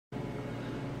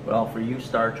Well, for you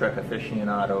Star Trek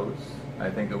aficionados,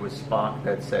 I think it was Spock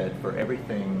that said, for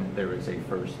everything there is a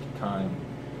first time.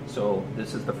 So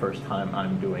this is the first time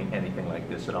I'm doing anything like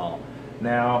this at all.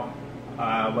 Now,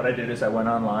 what I did is I went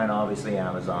online, obviously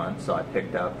Amazon, so I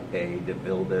picked up a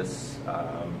DeVilbiss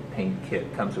paint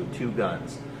kit. Comes with two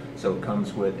guns. So it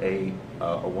comes with a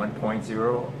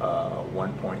 1.0,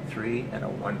 1.3, and a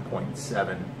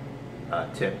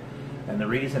 1.7 tip. And the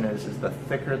reason is the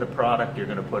thicker the product you're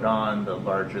going to put on, the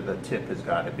larger the tip has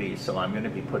got to be. So I'm going to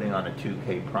be putting on a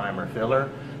 2K primer filler.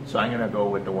 So I'm going to go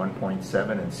with the 1.7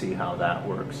 and see how that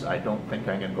works. I don't think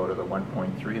I'm going to go to the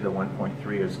 1.3. The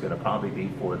 1.3 is going to probably be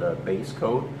for the base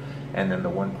coat, and then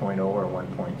the 1.0 or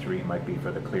 1.3 might be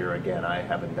for the clear. Again, I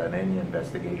haven't done any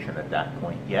investigation at that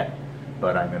point yet,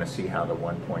 but I'm going to see how the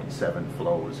 1.7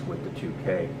 flows with the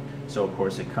 2K. So of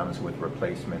course it comes with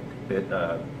replacement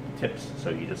tips, so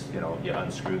you just, you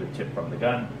unscrew the tip from the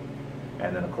gun,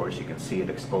 and then of course you can see it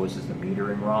exposes the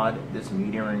metering rod. This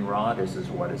metering rod is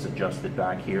what is adjusted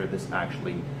back here. This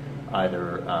actually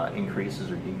either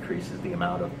increases or decreases the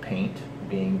amount of paint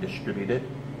being distributed.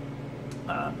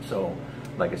 So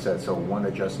like I said, so one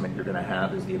adjustment you're going to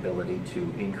have is the ability to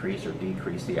increase or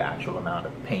decrease the actual amount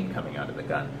of paint coming out of the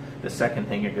gun. The second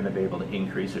thing you're going to be able to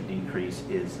increase or decrease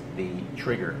is the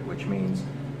trigger, which means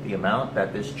the amount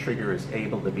that this trigger is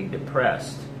able to be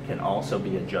depressed can also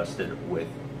be adjusted with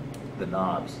the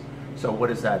knobs. So what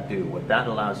does that do? What that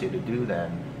allows you to do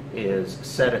then is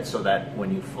set it so that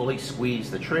when you fully squeeze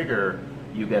the trigger,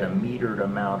 you get a metered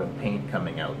amount of paint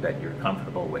coming out that you're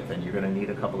comfortable with, and you're going to need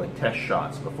a couple of test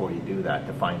shots before you do that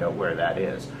to find out where that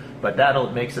is. But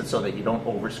that makes it so that you don't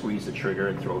over squeeze the trigger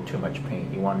and throw too much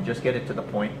paint. You want to just get it to the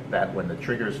point that when the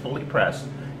trigger is fully pressed,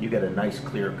 you get a nice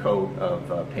clear coat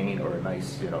of paint, or a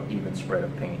nice even spread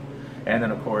of paint. And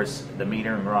then of course the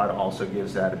metering rod also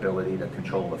gives that ability to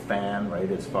control the fan, right,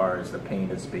 as far as the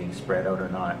paint is being spread out or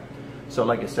not. So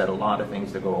like I said, a lot of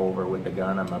things to go over with the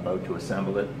gun. I'm about to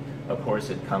assemble it. Of course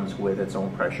it comes with its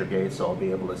own pressure gauge, so I'll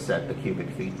be able to set the cubic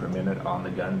feet per minute on the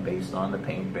gun based on the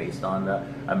paint, based on the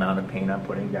amount of paint I'm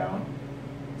putting down.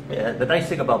 The nice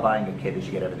thing about buying a kit is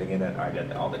you get everything in it. I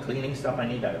got all the cleaning stuff I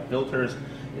need. I have filters.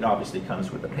 It obviously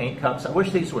comes with the paint cups. I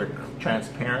wish these were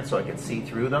transparent so I could see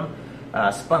through them.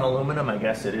 Spun aluminum, I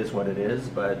guess it is what it is,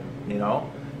 but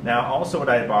Now also what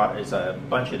I bought is a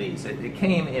bunch of these. It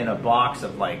came in a box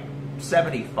of like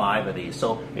 75 of these,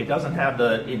 so it doesn't have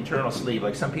the internal sleeve.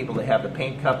 Like some people, they have the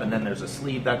paint cup and then there's a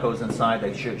sleeve that goes inside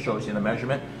that shows you the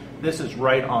measurement. This is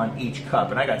right on each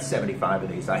cup, and I got 75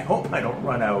 of these. I hope I don't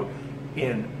run out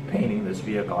in painting this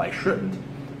vehicle. I shouldn't,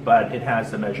 but it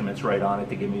has the measurements right on it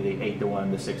to give me the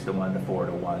 8-to-1, the 6-to-1, the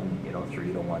 4-to-1,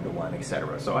 3-to-1 to 1,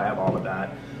 etc. So I have all of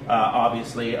that.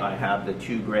 Obviously, I have the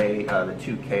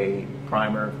 2K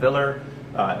primer filler.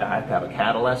 I have to have a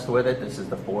catalyst with it. This is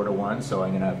the 4-to-1, so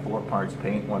I'm going to have 4 parts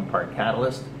paint, 1 part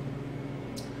catalyst.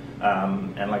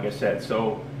 And like I said,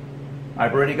 so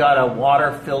I've already got a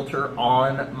water filter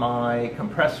on my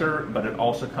compressor, but it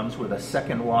also comes with a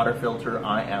second water filter.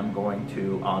 I am going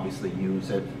to obviously use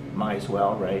it. Might as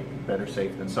well, right? Better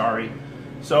safe than sorry.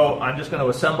 So I'm just going to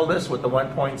assemble this with the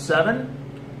 1.7,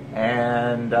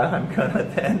 and I'm going to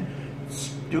then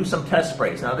do some test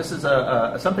sprays. Now this is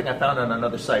something I found on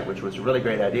another site, which was a really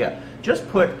great idea. Just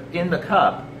put in the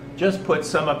cup, just put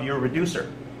some of your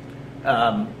reducer.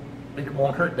 It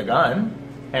won't hurt the gun.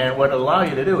 And what it'll allow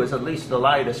you to do is at least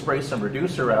allow you to spray some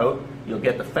reducer out. You'll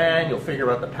get the fan, you'll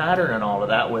figure out the pattern and all of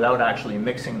that without actually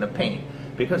mixing the paint.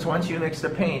 Because once you mix the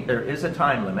paint, there is a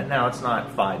time limit. Now it's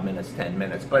not 5 minutes, 10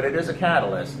 minutes, but it is a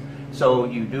catalyst. So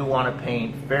you do want to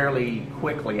paint fairly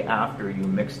quickly after you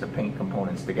mix the paint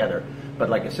components together. But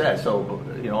like I said, so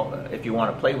if you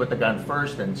want to play with the gun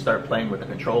first and start playing with the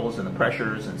controls and the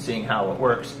pressures and seeing how it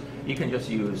works, you can just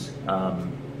use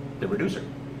the reducer.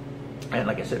 And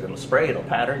like I said, it'll spray, it'll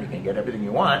pattern, you can get everything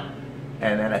you want.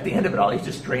 And then at the end of it all, you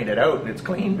just drain it out and it's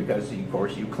clean because, of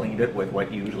course, you cleaned it with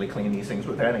what you usually clean these things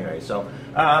with anyway. So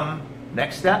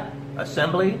next step,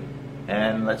 assembly,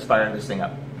 and let's fire this thing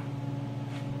up.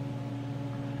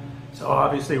 So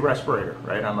obviously respirator,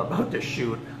 right? I'm about to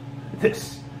shoot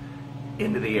this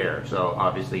into the air. So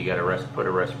obviously you got to put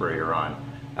a respirator on.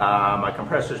 My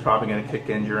compressor is probably going to kick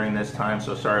in during this time,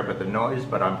 so sorry about the noise,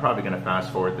 but I'm probably going to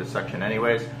fast forward this section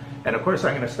anyways. And of course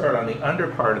I'm going to start on the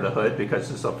under part of the hood because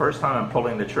this is the first time I'm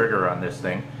pulling the trigger on this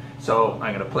thing. So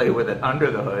I'm going to play with it under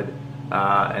the hood,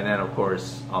 and then of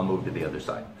course I'll move to the other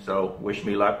side. So wish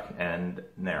me luck. And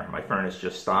there, my furnace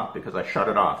just stopped because I shut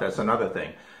it off. That's another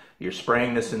thing. You're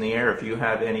spraying this in the air. If you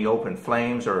have any open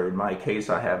flames, or in my case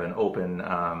I have an open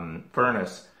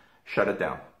furnace, shut it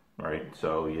down, right?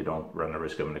 So you don't run the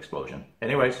risk of an explosion.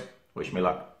 Anyways, wish me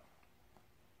luck.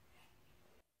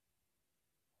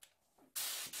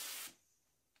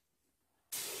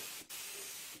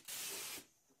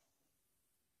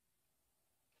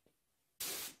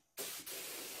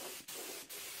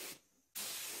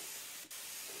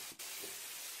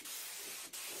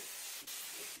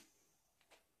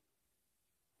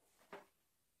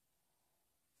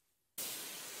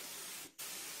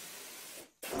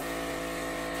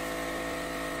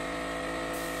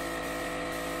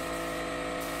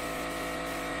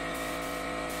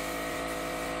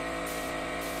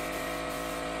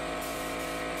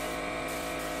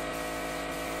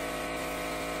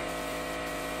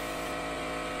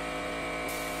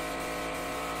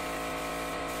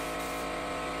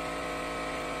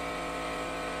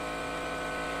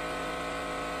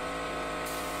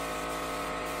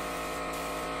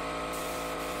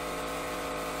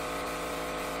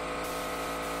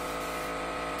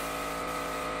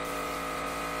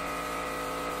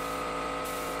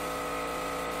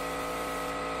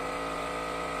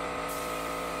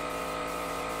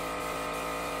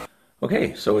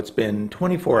 Okay, so it's been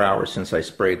 24 hours since I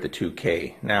sprayed the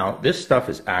 2K. Now, this stuff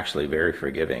is actually very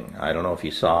forgiving. I don't know if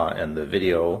you saw in the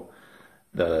video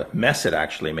the mess it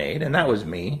actually made, and that was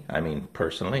me. I mean,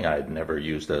 personally, I'd never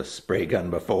used a spray gun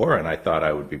before, and I thought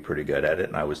I would be pretty good at it,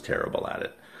 and I was terrible at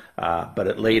it. But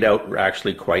it laid out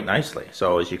actually quite nicely.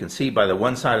 So as you can see by the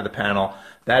one side of the panel,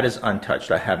 that is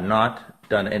untouched. I have not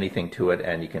done anything to it,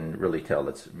 and you can really tell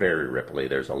it's very ripply.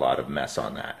 There's a lot of mess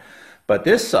on that. But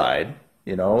this side,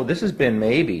 you know, this has been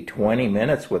maybe 20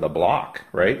 minutes with a block,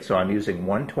 right? So I'm using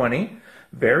 120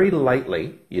 very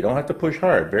lightly. You don't have to push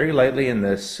hard. Very lightly in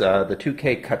this, the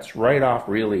 2K cuts right off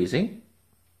real easy.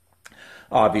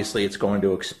 Obviously, it's going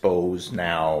to expose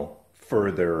now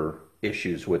further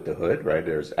issues with the hood, right?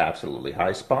 There's absolutely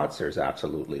high spots. There's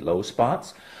absolutely low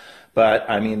spots. But,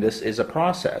 I mean, this is a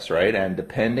process, right? And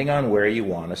depending on where you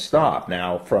want to stop.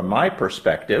 Now, from my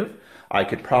perspective, I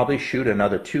could probably shoot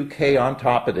another 2K on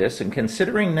top of this, and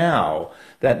considering now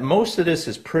that most of this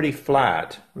is pretty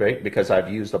flat, right, because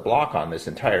I've used a block on this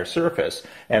entire surface,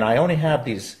 and I only have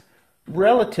these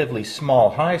relatively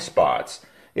small high spots,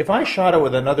 if I shot it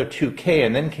with another 2K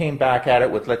and then came back at it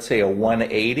with, let's say, a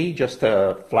 180 just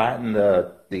to flatten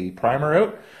the primer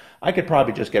out, I could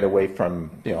probably just get away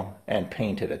from, you know, and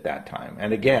paint it at that time.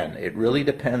 And again, it really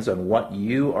depends on what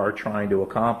you are trying to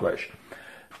accomplish.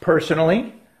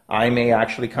 Personally, I may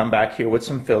actually come back here with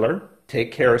some filler,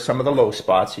 take care of some of the low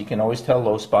spots. You can always tell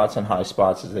low spots and high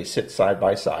spots as they sit side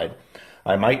by side.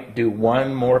 I might do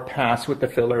one more pass with the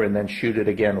filler and then shoot it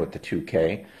again with the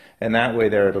 2K. And that way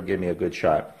there it'll give me a good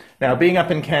shot. Now, being up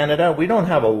in Canada, we don't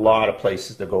have a lot of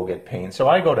places to go get paint. So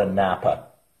I go to Napa.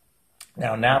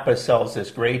 Now, Napa sells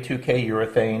this gray 2K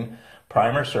urethane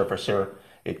primer surfacer.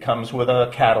 It comes with a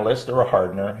catalyst or a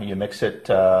hardener. You mix it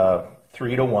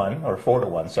 3 to 1, or 4 to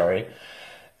 1, sorry.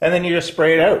 And then you just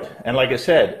spray it out. And like I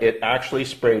said, it actually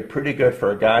sprayed pretty good for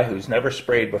a guy who's never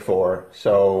sprayed before.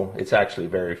 So it's actually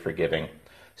very forgiving.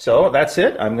 So that's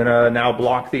it. I'm going to now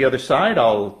block the other side.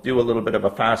 I'll do a little bit of a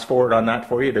fast forward on that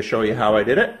for you to show you how I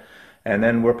did it. And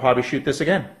then we'll probably shoot this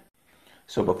again.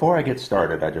 So before I get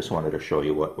started, I just wanted to show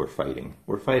you what we're fighting.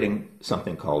 We're fighting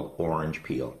something called orange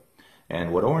peel.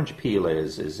 And what orange peel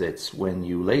is it's when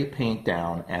you lay paint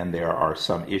down and there are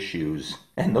some issues,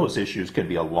 and those issues could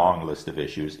be a long list of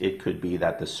issues. It could be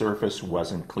that the surface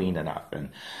wasn't clean enough.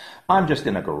 And I'm just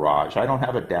in a garage. I don't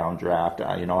have a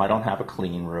downdraft. You know, I don't have a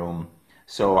clean room.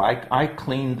 So I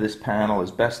cleaned this panel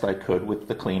as best I could with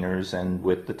the cleaners and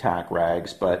with the tack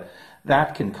rags, but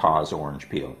that can cause orange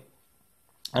peel.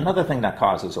 Another thing that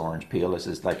causes orange peel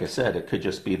is, like I said, it could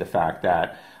just be the fact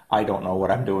that I don't know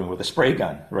what I'm doing with a spray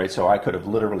gun, right? So I could have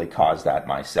literally caused that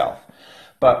myself.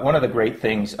 But one of the great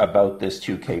things about this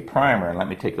 2K primer, and let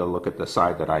me take a look at the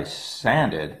side that I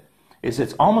sanded, is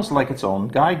it's almost like its own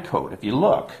guide coat. If you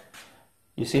look,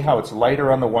 you see how it's lighter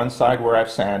on the one side where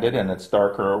I've sanded and it's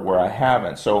darker where I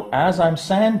haven't. So as I'm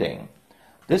sanding,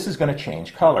 this is going to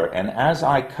change color. And as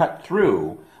I cut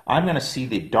through, I'm going to see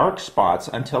the dark spots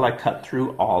until I cut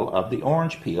through all of the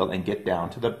orange peel and get down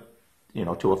to the, you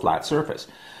know, to a flat surface.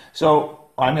 So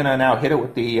I'm going to now hit it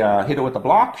with the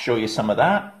block, show you some of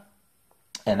that.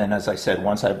 And then, as I said,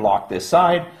 once I block this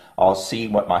side, I'll see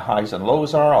what my highs and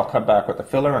lows are. I'll come back with the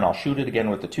filler and I'll shoot it again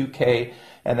with the 2K.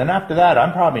 And then after that,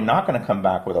 I'm probably not going to come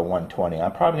back with a 120.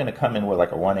 I'm probably going to come in with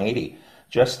like a 180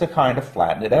 just to kind of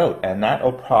flatten it out. And that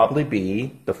will probably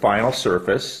be the final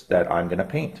surface that I'm going to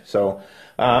paint. So,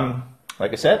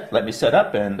 like I said, let me set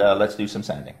up and let's do some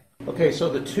sanding. Okay, so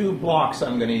the two blocks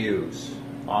I'm going to use,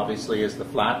 obviously, is the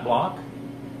flat block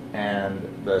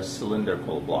and the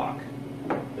cylindrical block.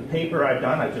 The paper I've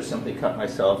done, I've just simply cut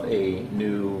myself a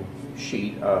new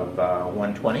sheet of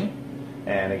 120.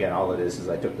 And again, all it is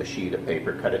I took the sheet of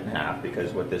paper, cut it in half,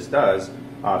 because what this does,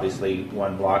 obviously,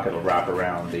 one block, it'll wrap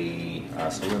around the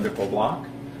cylindrical block.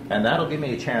 And that'll give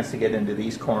me a chance to get into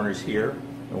these corners here,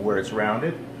 where it's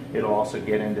rounded. It'll also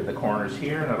get into the corners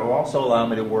here, and it'll also allow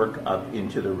me to work up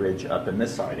into the ridge up in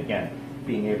this side. Again,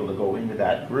 being able to go into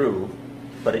that groove.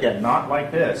 But again, not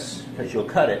like this, because you'll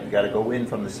cut it, you got to go in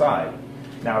from the side.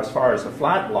 Now, as far as the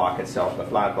flat block itself, the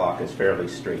flat block is fairly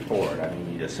straightforward. I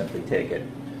mean, you just simply take it,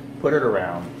 put it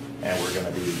around, and we're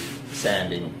going to be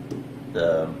sanding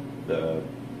the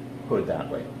hood that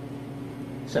way.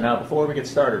 So now, before we get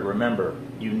started, remember,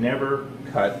 you never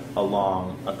cut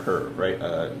along a curve, right?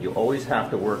 You always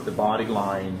have to work the body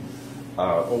line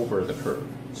over the curve.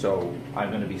 So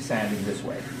I'm going to be sanding this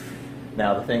way.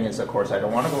 Now, the thing is, of course, I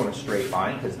don't want to go in a straight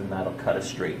line, because then that'll cut a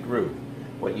straight groove.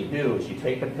 What you do is you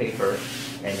take the paper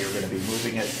and you're going to be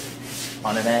moving it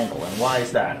on an angle. And why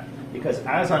is that? Because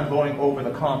as I'm going over the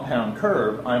compound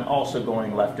curve, I'm also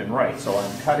going left and right. So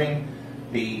I'm cutting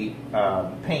the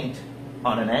paint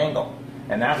on an angle.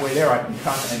 And that way there I can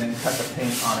come and then cut the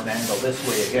paint on an angle this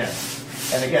way again.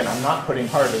 And again, I'm not putting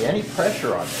hardly any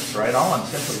pressure on this, right? All I'm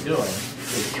simply doing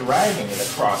is dragging it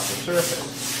across the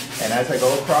surface. And as I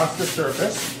go across the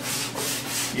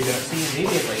surface, you're going to see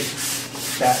immediately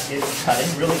that it's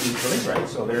cutting really easily, right?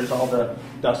 So there's all the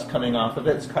dust coming off of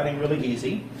it. It's cutting really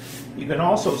easy. You can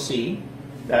also see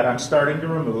that I'm starting to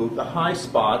remove the high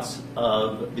spots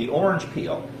of the orange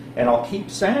peel. And I'll keep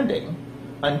sanding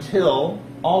until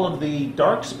all of the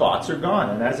dark spots are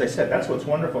gone. And as I said, that's what's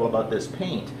wonderful about this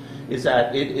paint, is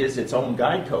that it is its own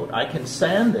guide coat. I can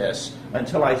sand this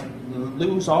until I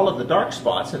lose all of the dark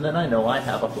spots, and then I know I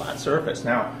have a flat surface.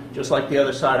 Now, just like the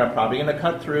other side, I'm probably going to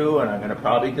cut through, and I'm going to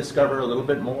probably discover a little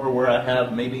bit more where I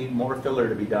have maybe more filler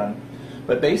to be done.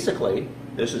 But basically,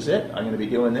 this is it. I'm going to be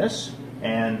doing this,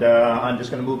 and I'm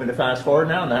just going to move into fast forward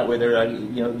now, and that way there,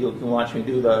 you can watch me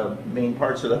do the main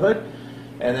parts of the hood.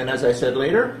 And then, as I said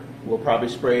later, we'll probably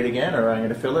spray it again, or I'm going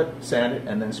to fill it, sand it,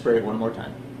 and then spray it one more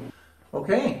time.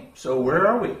 Okay, so where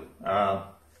are we?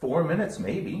 4 minutes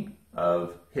maybe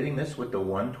of hitting this with the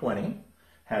 120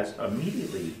 has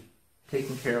immediately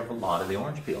taken care of a lot of the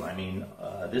orange peel. I mean,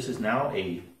 this is now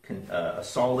a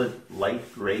solid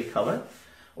light gray color.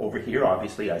 Over here,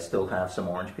 obviously, I still have some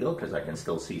orange peel because I can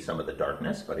still see some of the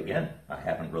darkness, but again, I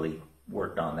haven't really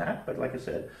worked on that. But like I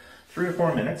said, 3 or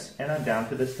 4 minutes, and I'm down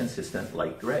to this consistent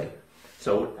light gray.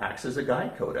 So it acts as a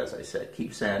guide coat, as I said.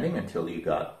 Keep sanding until you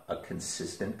got a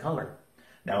consistent color.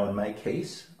 Now, in my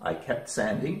case, I kept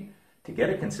sanding to get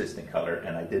a consistent color,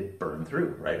 and I did burn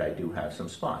through, right? I do have some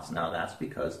spots. Now, that's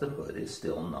because the hood is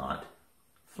still not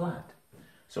flat.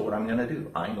 So what I'm going to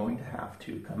do, I'm going to have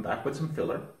to come back with some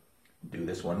filler, do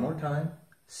this one more time,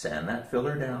 sand that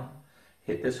filler down,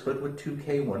 hit this hood with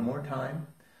 2K one more time.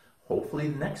 Hopefully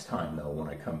next time, though, when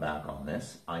I come back on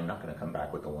this, I'm not going to come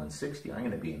back with the 160. I'm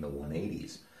going to be in the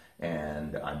 180s.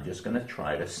 And I'm just going to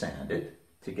try to sand it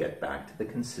to get back to the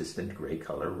consistent gray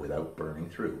color without burning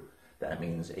through. That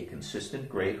means a consistent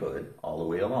gray hood all the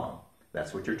way along.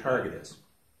 That's what your target is.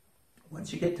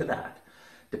 Once you get to that,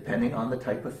 depending on the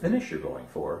type of finish you're going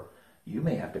for, you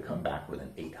may have to come back with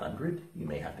an 800. You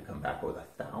may have to come back with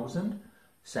 1,000.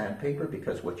 Sandpaper,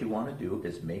 because what you want to do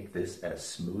is make this as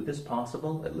smooth as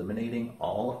possible, eliminating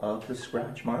all of the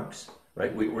scratch marks,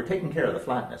 right? We're taking care of the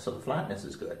flatness, so the flatness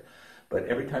is good. But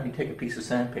every time you take a piece of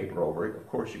sandpaper over it, of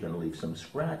course, you're going to leave some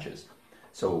scratches.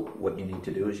 So what you need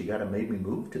to do is you got to maybe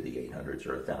move to the 800s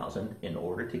or 1,000 in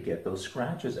order to get those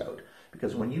scratches out.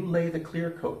 Because when you lay the clear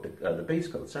coat, the base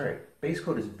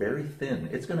coat is very thin.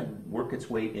 It's going to work its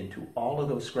way into all of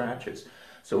those scratches.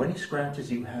 So any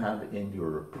scratches you have in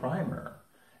your primer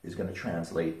is going to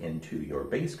translate into your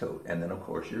base coat, and then of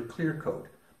course your clear coat,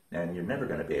 and you're never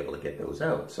going to be able to get those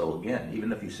out. So again,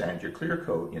 even if you sand your clear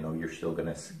coat, you're still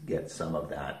going to get some of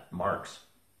that marks.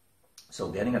 So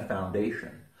getting a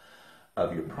foundation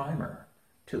of your primer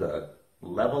to the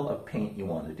level of paint you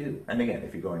want to do, and again,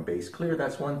 if you're going base clear,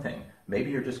 that's one thing. Maybe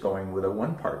you're just going with a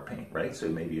one-part paint, right? So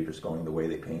maybe you're just going the way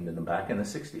they painted them back in the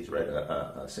 60s, right?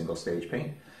 A single stage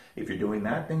paint. If you're doing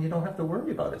that, then you don't have to worry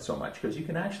about it so much, because you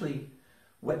can actually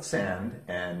wet sand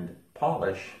and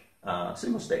polish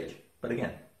single stage. But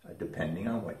again, depending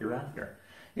on what you're after.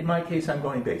 In my case, I'm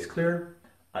going base clear.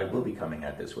 I will be coming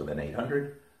at this with an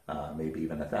 800, maybe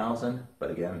even 1,000.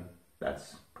 But again,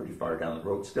 that's pretty far down the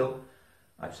road still.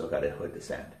 I've still got a hood to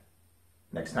sand.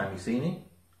 Next time you see me,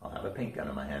 I'll have a paint gun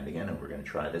in my hand again, and we're going to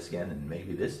try this again. And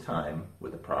maybe this time,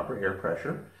 with the proper air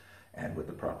pressure and with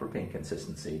the proper paint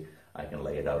consistency, I can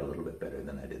lay it out a little bit better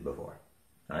than I did before.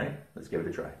 All right, let's give it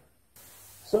a try.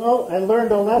 So I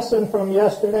learned a lesson from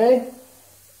yesterday.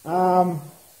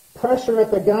 Pressure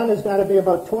at the gun has got to be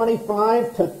about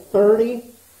 25 to 30.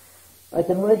 I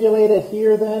can regulate it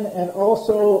here then, and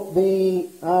also the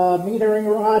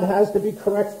metering rod has to be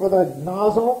correct for the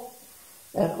nozzle,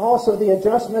 and also the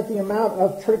adjustment, the amount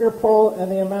of trigger pull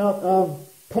and the amount of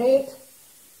paint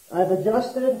I've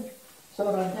adjusted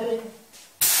so that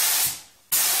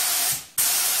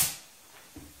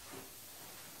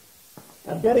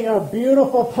I'm getting a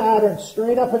beautiful pattern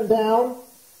straight up and down,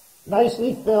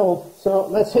 nicely filled. So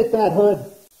let's hit that hood.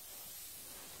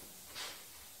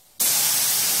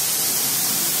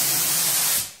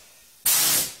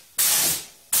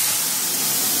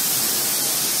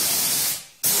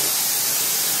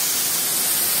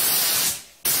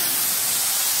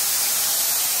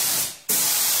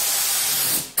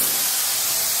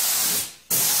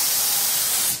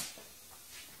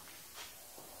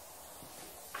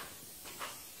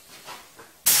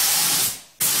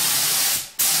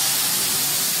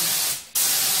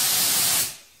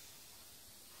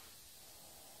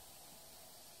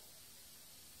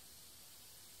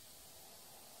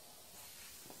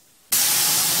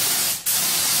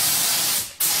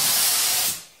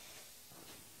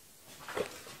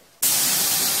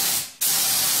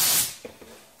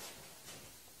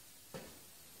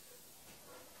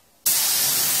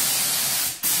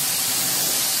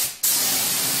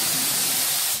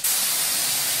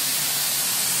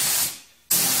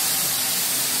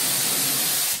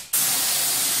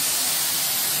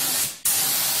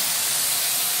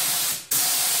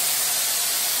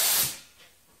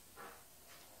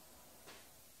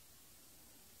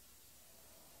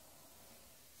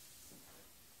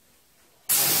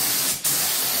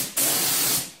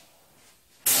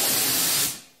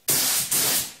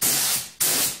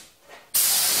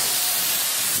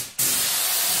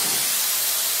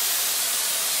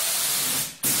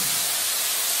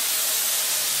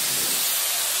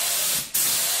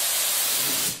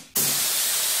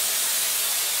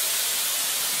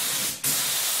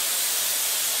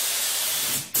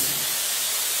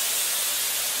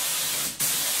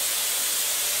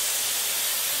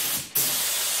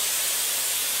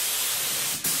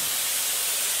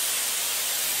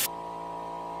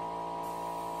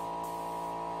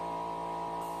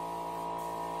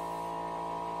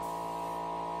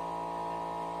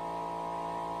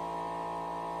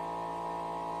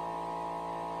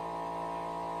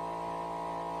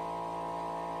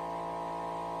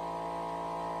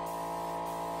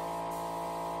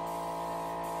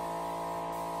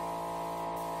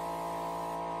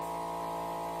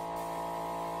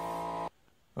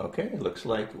 Okay, looks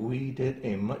like we did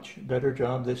a much better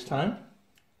job this time.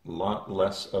 A lot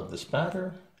less of the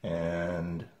spatter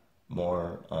and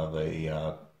more of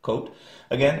a coat.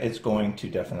 Again, it's going to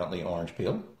definitely orange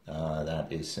peel.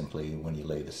 That is simply when you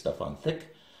lay the stuff on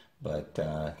thick, but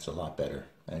it's a lot better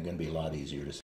and going to be a lot easier to